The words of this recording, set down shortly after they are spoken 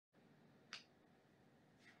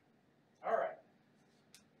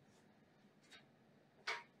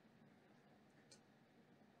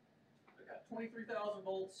23,000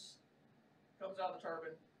 volts comes out of the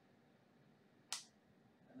turbine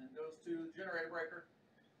and then goes to the generator breaker.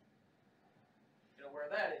 You know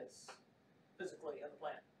where that is physically in the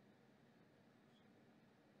plant?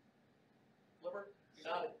 Flipper, you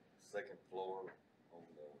nodded. Second floor on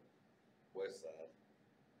the west side.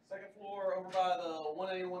 Second floor over by the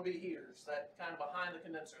 1A and 1B heaters, that kind of behind the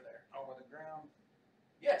condenser there. Over the ground?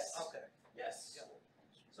 Yes. Okay. Yes. Yep.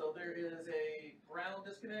 So there is a ground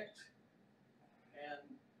disconnect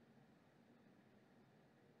and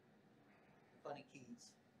Funny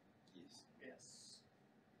keys. Yes. yes.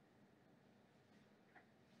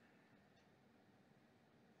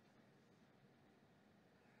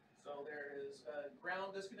 So there is a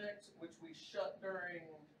ground disconnect, which we shut during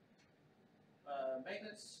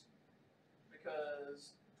maintenance,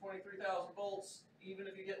 because 23,000 volts, even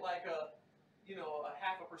if you get like a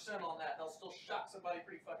 0.5% on that, they'll still shock somebody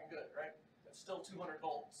pretty fucking good, right? It's still 200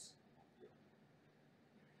 volts.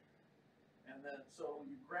 And then, so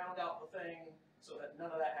you ground out the thing so that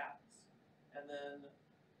none of that happens. And then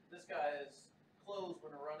this guy is closed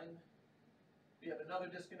when we're running. We have another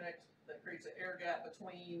disconnect that creates an air gap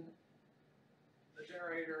between the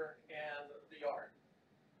generator and the yard.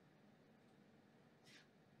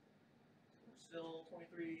 We're still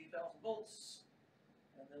 23,000 volts.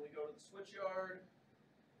 And then we go to the switchyard.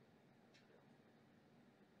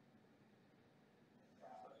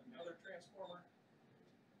 Another transformer.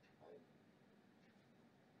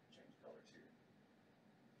 Change colors here.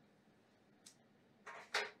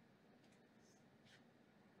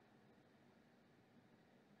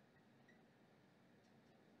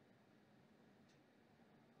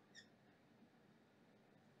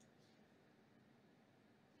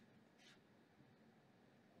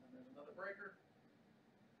 And then there's another breaker.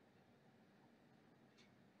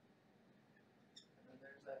 And then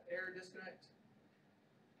there's that air disconnect.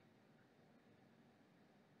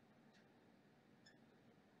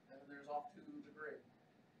 And then there's off to the grid.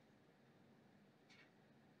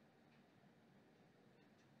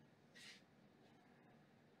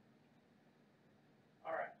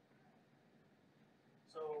 All right.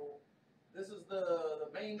 So this is the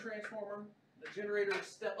main transformer, the generator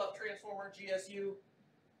step-up transformer, GSU.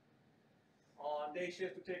 On day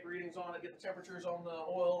shift, we take readings on it, get the temperatures on the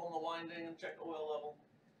oil, on the winding, and check the oil level.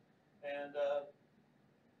 And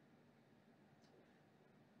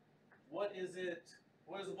what is it?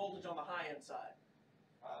 What is the voltage on the high end side?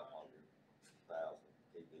 500,000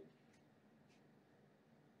 kV.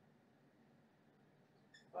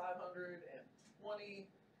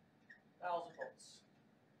 520,000 volts.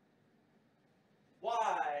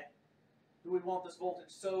 Why do we want this voltage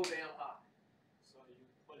so damn high? So you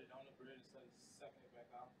put it on the grid instead of sucking it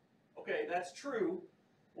back out? Okay, that's true.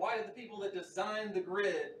 Why did the people that designed the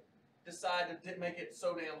grid decide to make it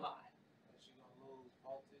so damn high? Because you're going to lose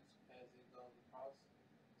voltage as it goes across.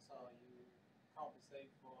 So you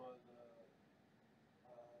compensate for the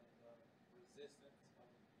resistance of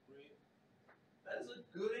the grid. That is a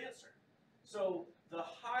good answer. So the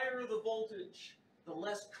higher the voltage, the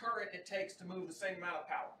less current it takes to move the same amount of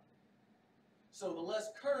power. So the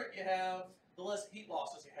less current you have, the less heat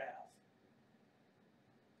losses you have.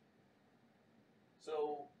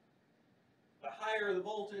 So the higher the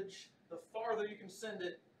voltage, the farther you can send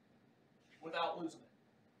it without losing it.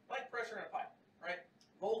 Like pressure in a pipe, right?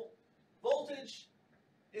 Voltage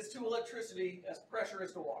is to electricity as pressure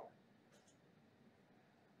is to water.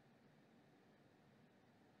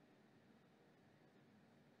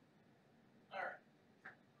 All right.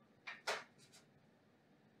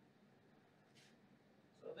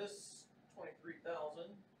 So this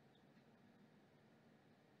 23,000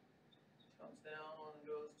 comes down and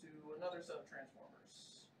goes to another set of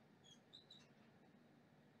transformers.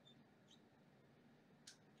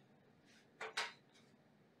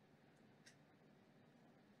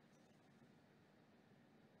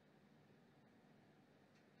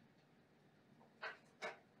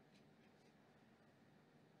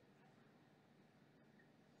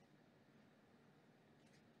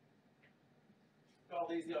 Call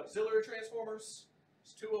these the auxiliary transformers.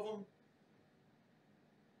 There's two of them.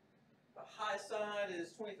 The high side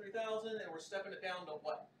is 23,000, and we're stepping it down to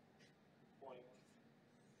what? 41.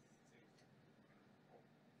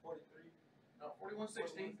 43. No,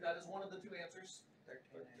 4160. That is one of the two answers.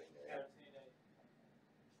 13A. 13A.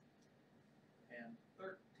 And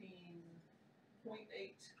 13.8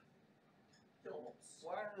 kilovolts.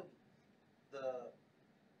 Why are the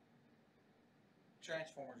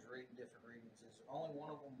transformers reading different readings? Is only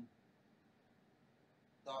one of them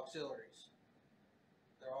the auxiliaries?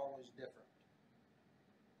 They're always different,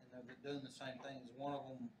 and they're doing the same thing. Is one of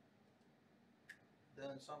them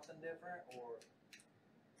doing something different, or?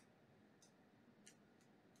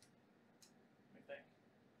 Let me think.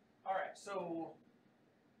 All right, so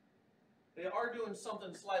they are doing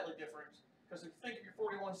something slightly different, because if you think of your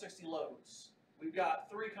 4160 loads, we've got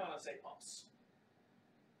 3 condensate pumps.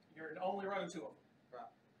 You're only running 2 of them.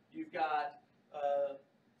 Right. You've got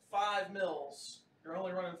 5 mills, you're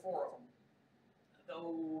only running 4 of them.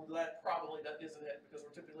 Though that probably isn't it, because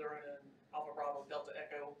we're typically running Alpha Bravo, Delta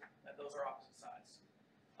Echo, and those are opposite sides.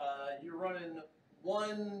 You're running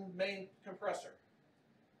 1 main compressor,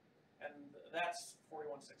 and that's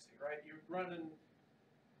 4160, right? You're running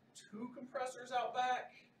 2 compressors out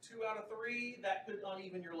back, 2 out of 3, that could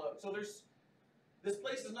uneven your load. So this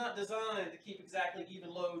place is not designed to keep exactly even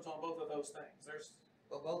loads on both of those things.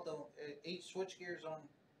 But both of them, each switchgear's on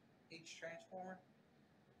each transformer?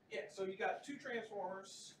 Yeah, so you got 2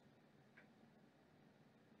 transformers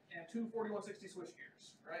and 2 4160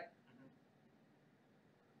 switchgears, right?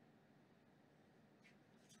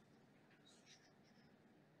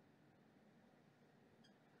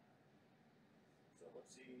 So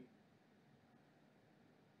let's see.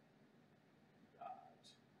 Got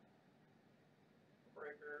a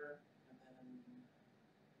breaker and then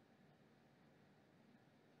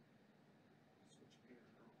switchgear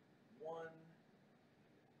 1,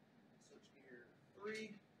 switchgear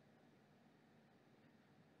 3.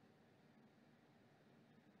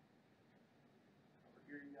 Over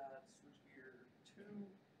here you got switchgear 2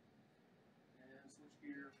 and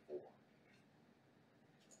switchgear 4.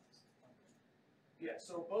 Yeah,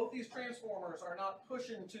 so both these transformers are not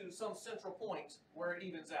pushing to some central point where it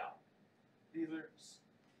evens out. These are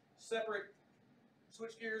separate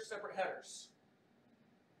switchgears, separate headers.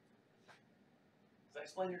 Does that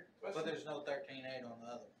explain your question? But there's no 13.8 on the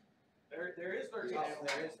other. There is 13.8 Oh, on the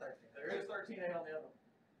there other. is 13. There is 13.8 on the other.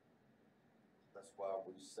 That's why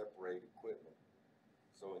we separate equipment.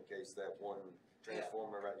 So in case that one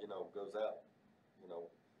transformer, goes out,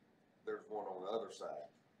 there's one on the other side.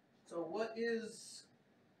 So what is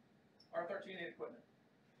our 13.8 equipment?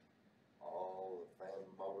 All the fan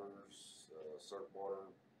motors, circuit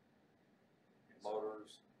water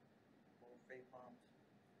motors, Feed pumps.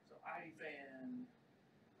 So ID fan,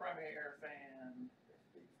 primary air fan,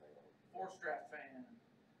 FD fan, force draft fan,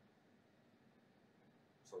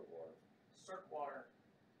 circuit water, circ water,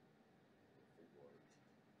 feed water.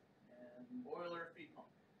 and boiler feed pump.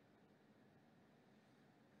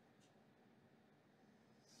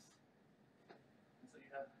 And so you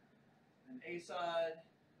have an A side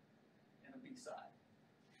and a B side.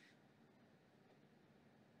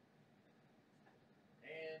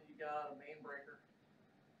 And you got a main breaker.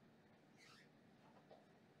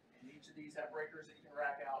 And each of these have breakers that you can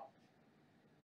rack out